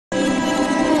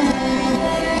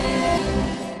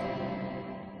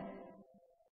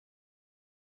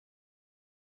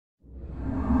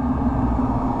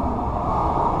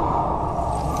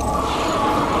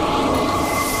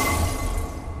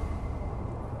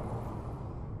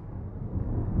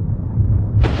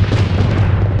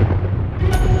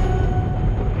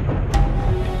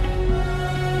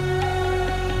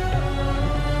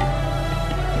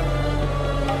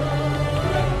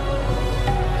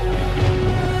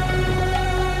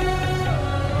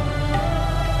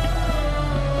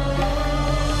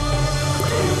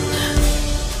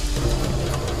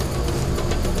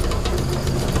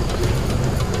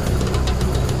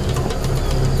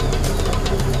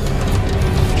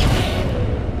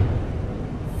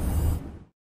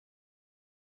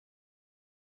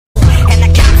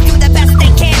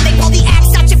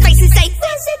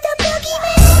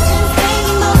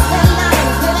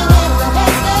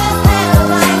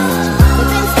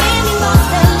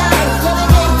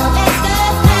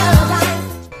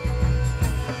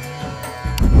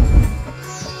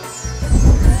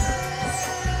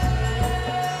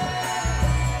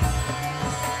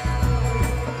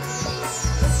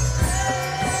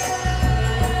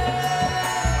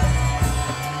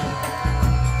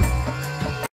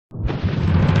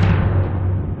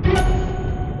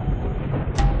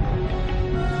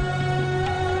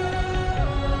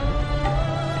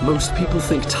Most people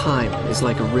think time is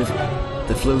like a river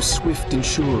that flows swift and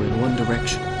sure in one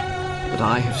direction. But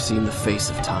I have seen the face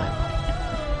of time,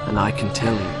 and I can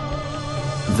tell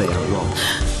you, they are wrong.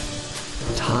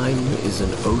 Time is an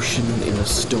ocean in a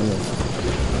storm.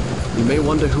 You may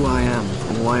wonder who I am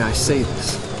and why I say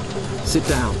this. Sit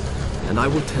down, and I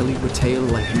will tell you a tale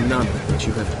like none that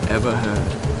you have ever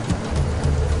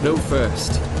heard. Know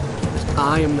first that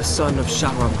I am the son of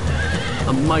Shahraman,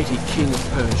 a mighty king of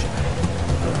Persia.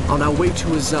 On our way to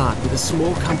Azad with a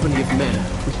small company of men,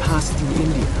 we passed through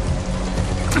India,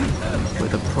 where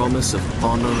the promise of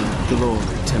honor and glory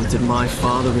tempted my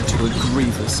father into a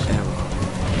grievous error.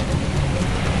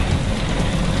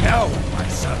 No, my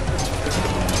son.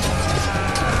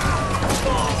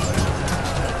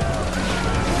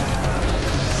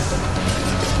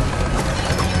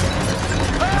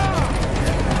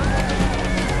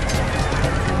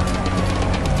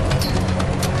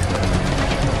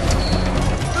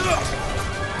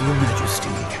 Your Majesty,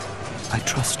 I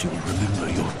trust you will remember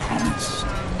your promise.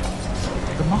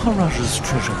 The Maharaja's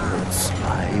treasure vaults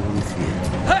lie within.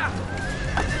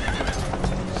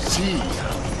 See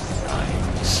how he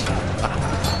fights.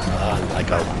 Like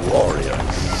a warrior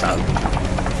son.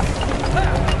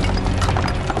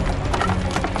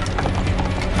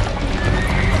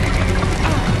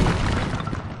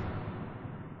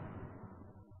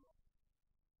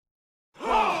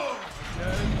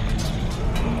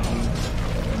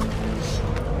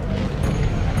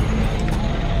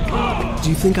 Do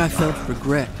you think I felt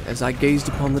regret as I gazed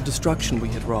upon the destruction we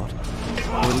had wrought?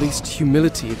 Or at least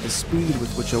humility at the speed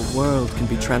with which a world can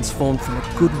be transformed from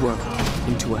a good world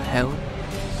into a hell?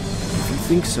 If you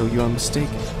think so, you are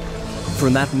mistaken. For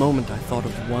in that moment I thought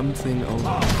of one thing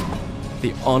only.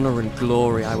 The honor and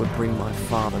glory I would bring my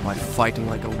father by fighting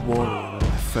like a warrior in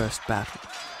my first battle.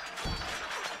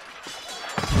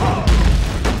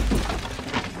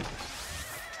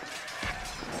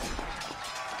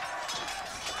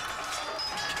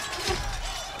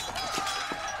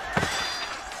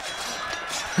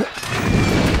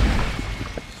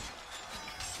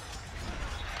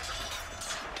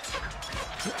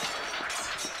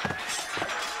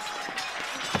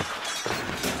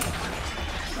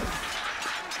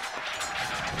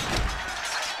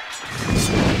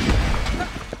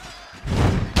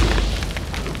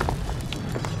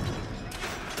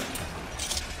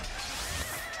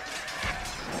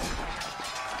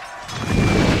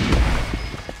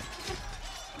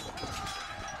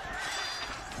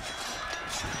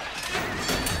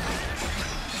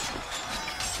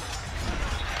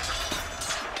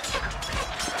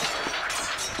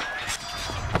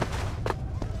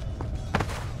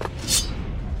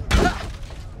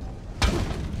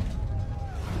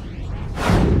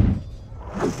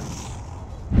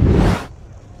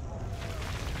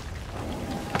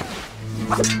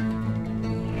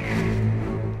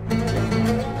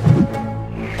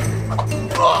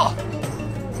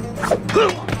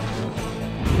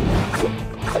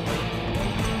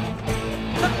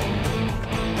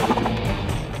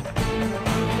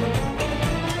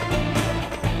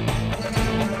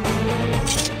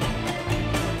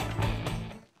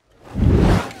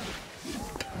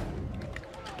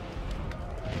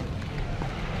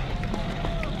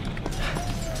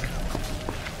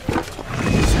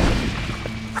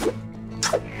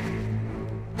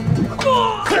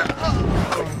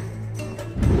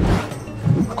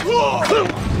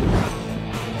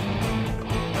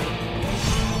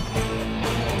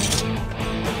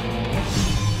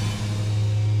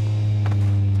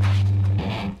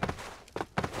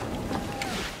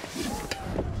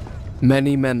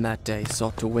 Many men that day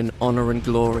sought to win honor and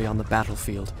glory on the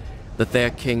battlefield, that their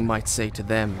king might say to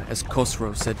them, as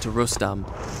Khosrow said to Rustam,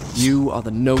 "You are the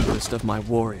noblest of my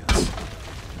warriors."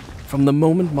 From the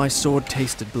moment my sword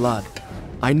tasted blood,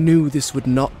 I knew this would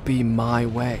not be my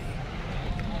way.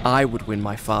 I would win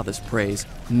my father's praise,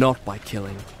 not by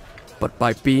killing, but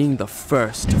by being the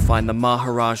first to find the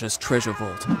Maharaja's treasure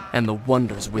vault and the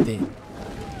wonders within.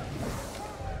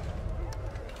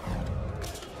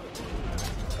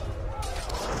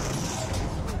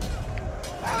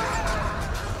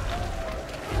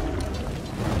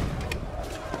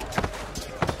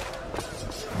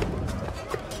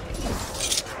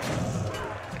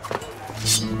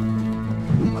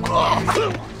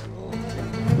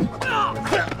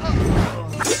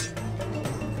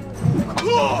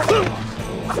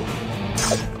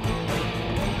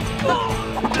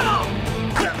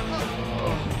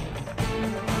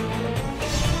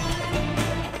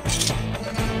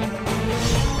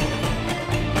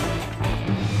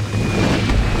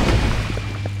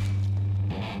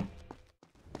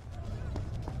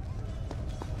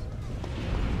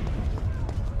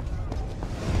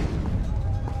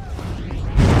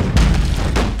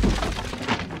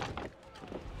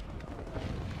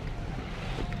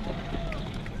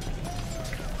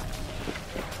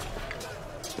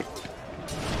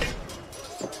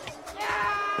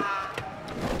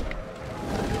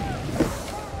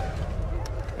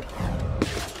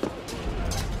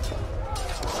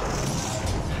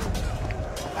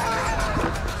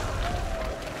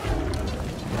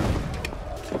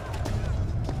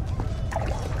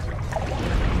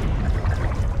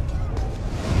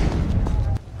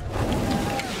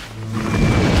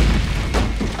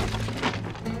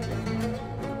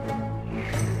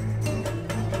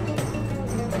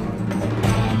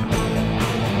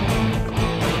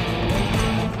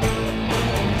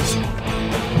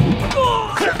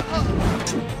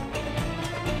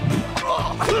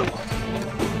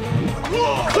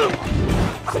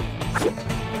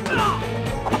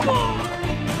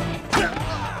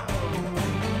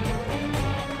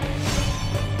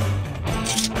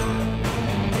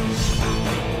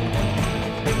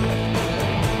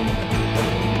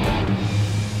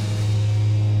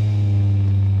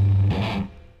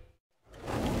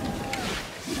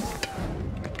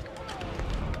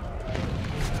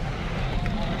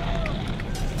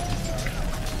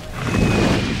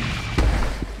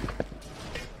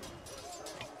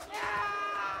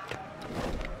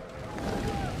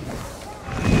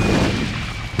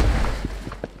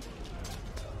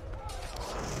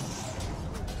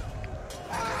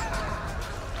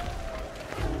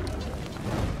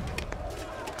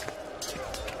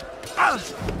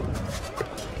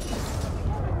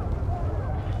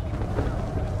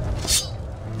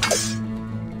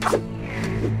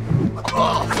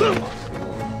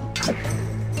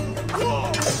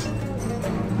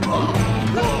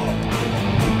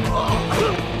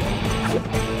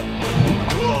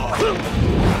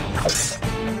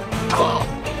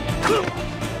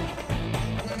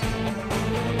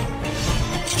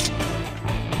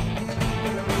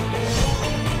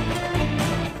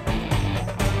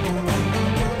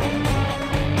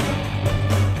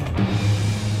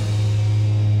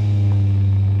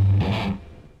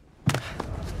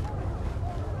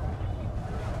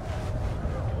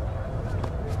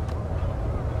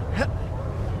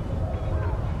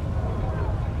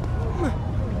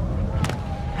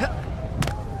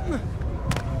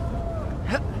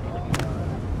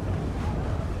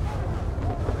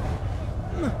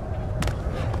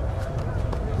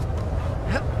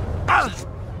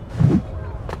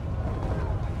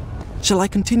 Shall I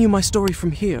continue my story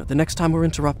from here the next time we're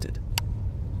interrupted?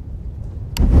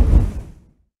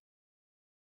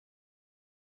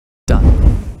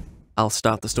 Done. I'll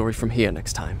start the story from here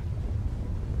next time.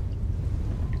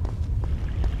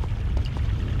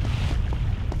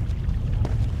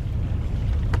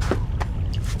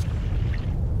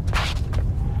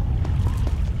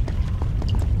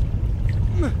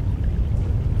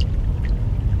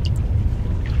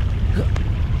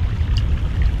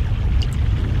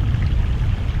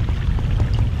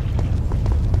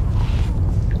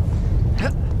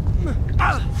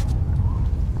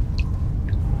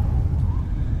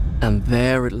 And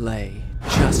there it lay,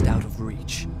 just out of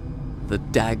reach, the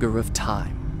dagger of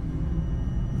time.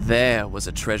 There was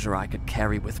a treasure I could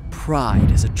carry with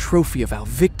pride as a trophy of our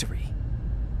victory.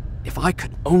 If I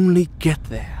could only get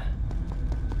there.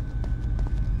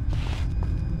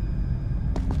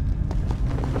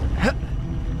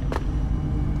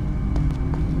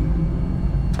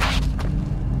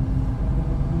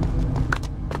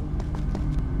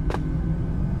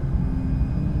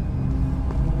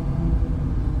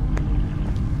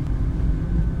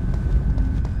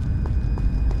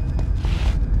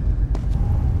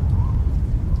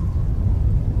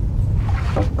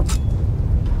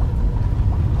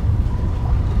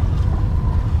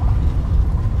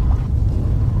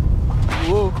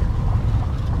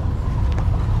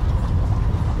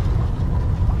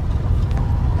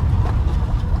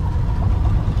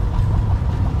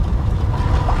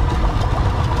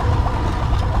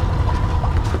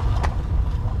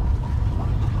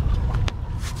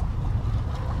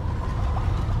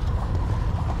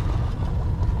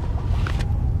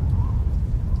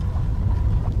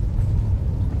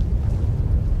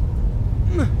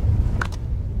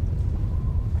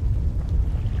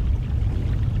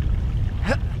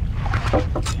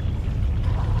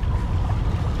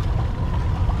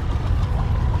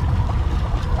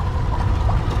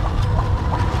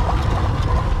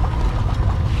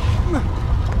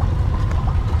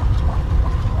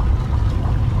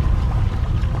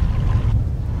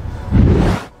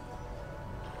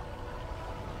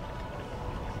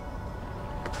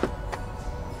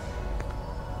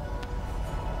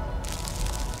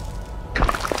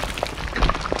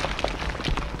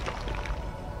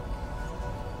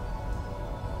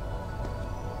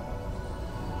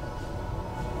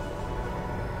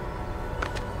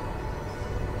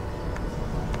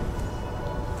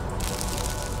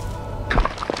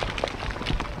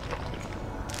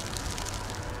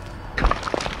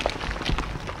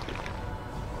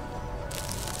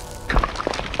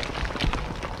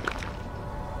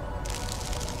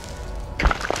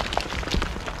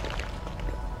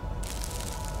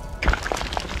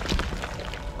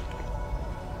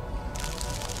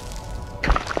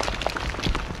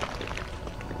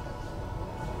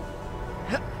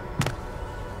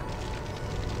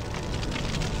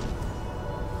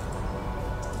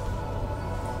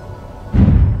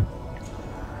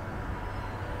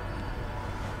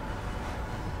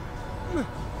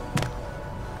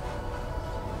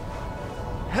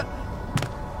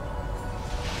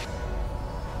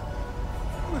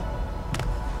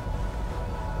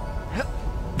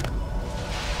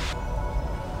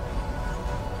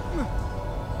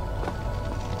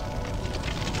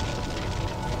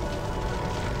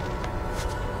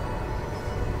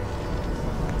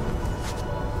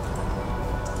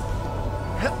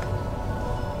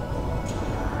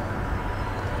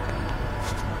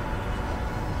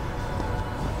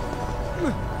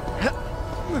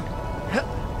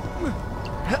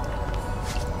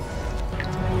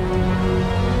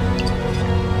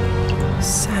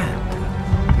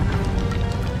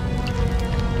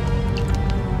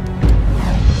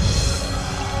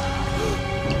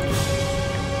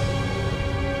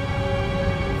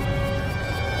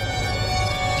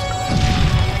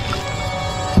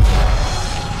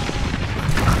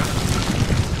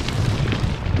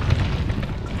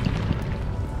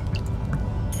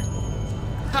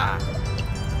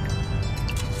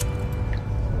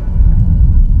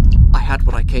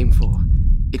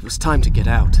 time to get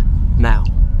out. Now.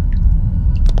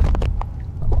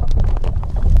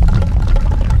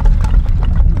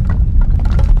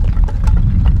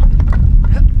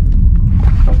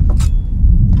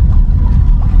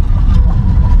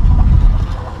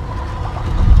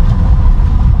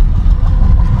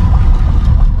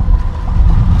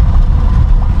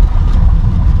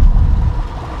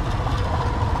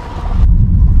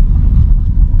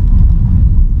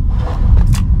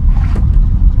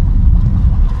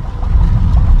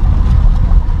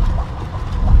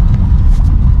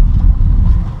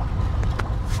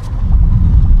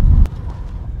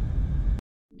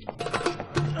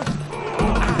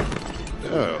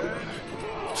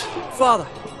 Father,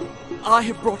 I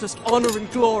have brought us honor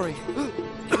and glory.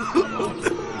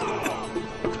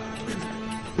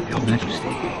 Your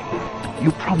Majesty,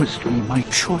 you promised me my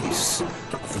choice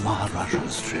of the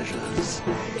Maharaja's treasures.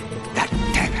 That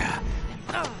dagger.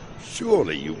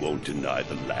 Surely you won't deny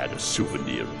the lad a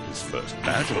souvenir of his first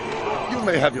battle. You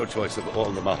may have your choice of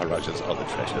all the Maharaja's other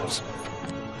treasures.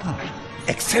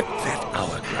 Except that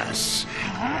hourglass.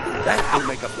 That will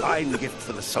make a fine gift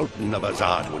for the Sultan of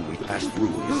Azad when we pass through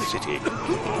his city.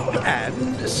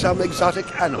 And some exotic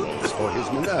animals for his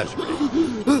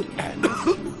menagerie. And a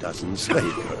few dozen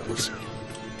slave girls.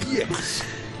 Yes,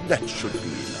 that should be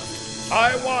enough.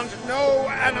 I want no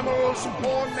animals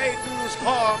or maidens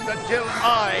harmed until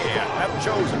I have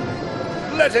chosen.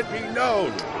 Let it be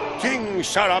known, King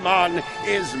Shahraman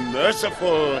is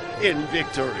merciful in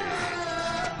victory.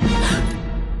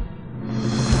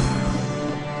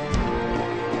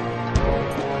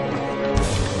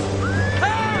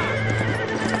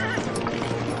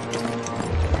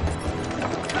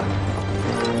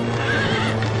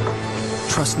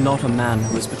 Trust not a man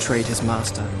who has betrayed his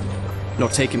master, nor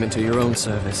take him into your own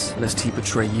service, lest he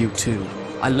betray you too.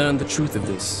 I learned the truth of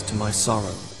this to my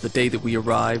sorrow, the day that we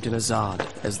arrived in Azad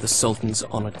as the Sultan's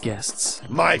honored guests.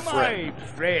 My friend. My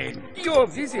friend, your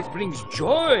visit brings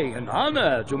joy and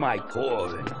honor to my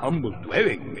poor and humble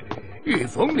dwelling.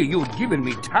 If only you'd given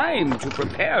me time to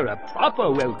prepare a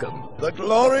proper welcome. The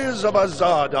glories of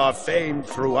Azad are famed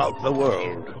throughout the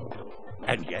world.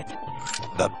 And yet,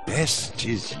 the best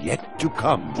is yet to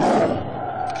come.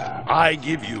 I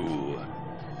give you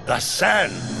the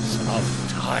sands of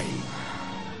time.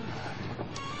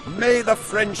 May the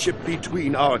friendship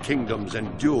between our kingdoms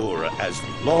endure as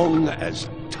long as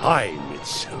time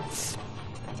itself.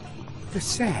 The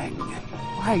sand,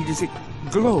 why does it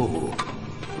glow?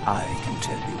 I can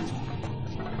tell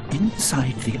you.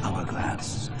 Inside the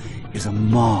hourglass is a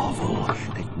marvel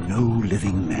that no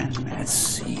living man has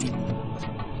seen.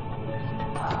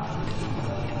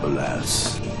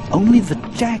 Alas, only the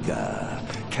dagger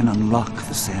can unlock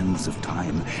the sands of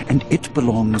time, and it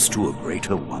belongs to a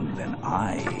greater one than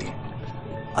I.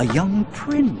 A young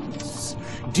prince,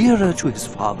 dearer to his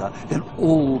father than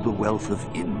all the wealth of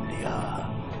India.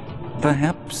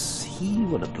 Perhaps he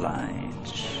will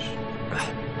oblige.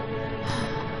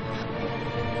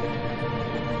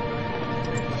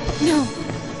 No!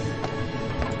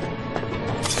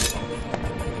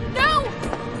 No!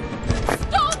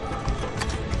 Stop!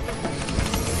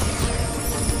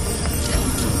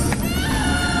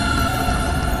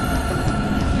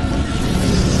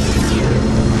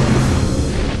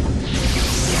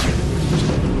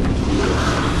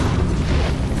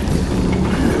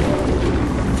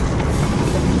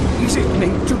 Is it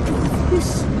meant to do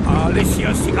this?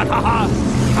 Alicia Sigataha!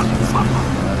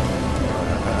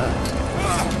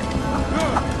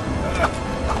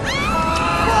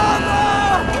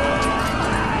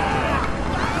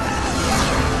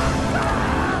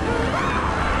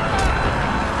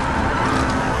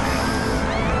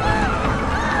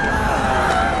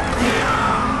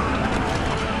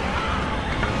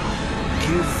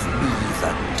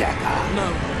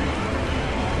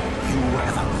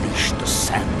 The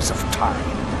sands of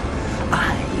time.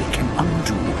 I can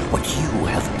undo what you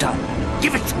have done.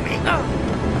 Give it to me.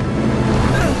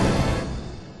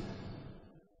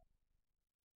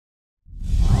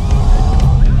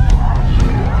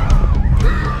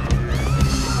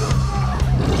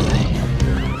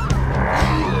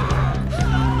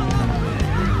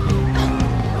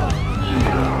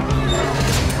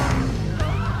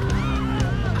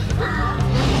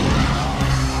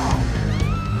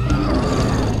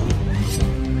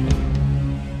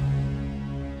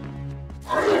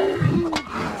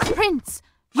 Prince,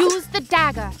 use the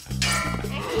dagger.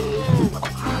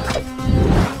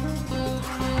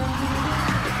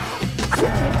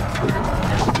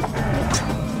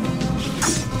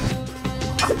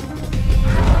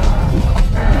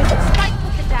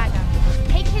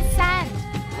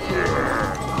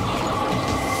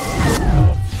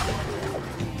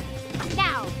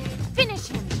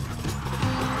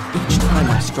 Each time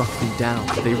I struck them down,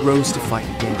 they rose to fight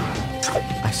again.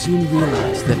 I soon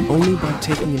realized that only by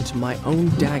taking into my own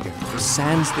dagger the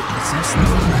sands that possess them,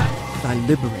 could I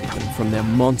liberate them from their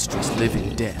monstrous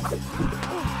living death.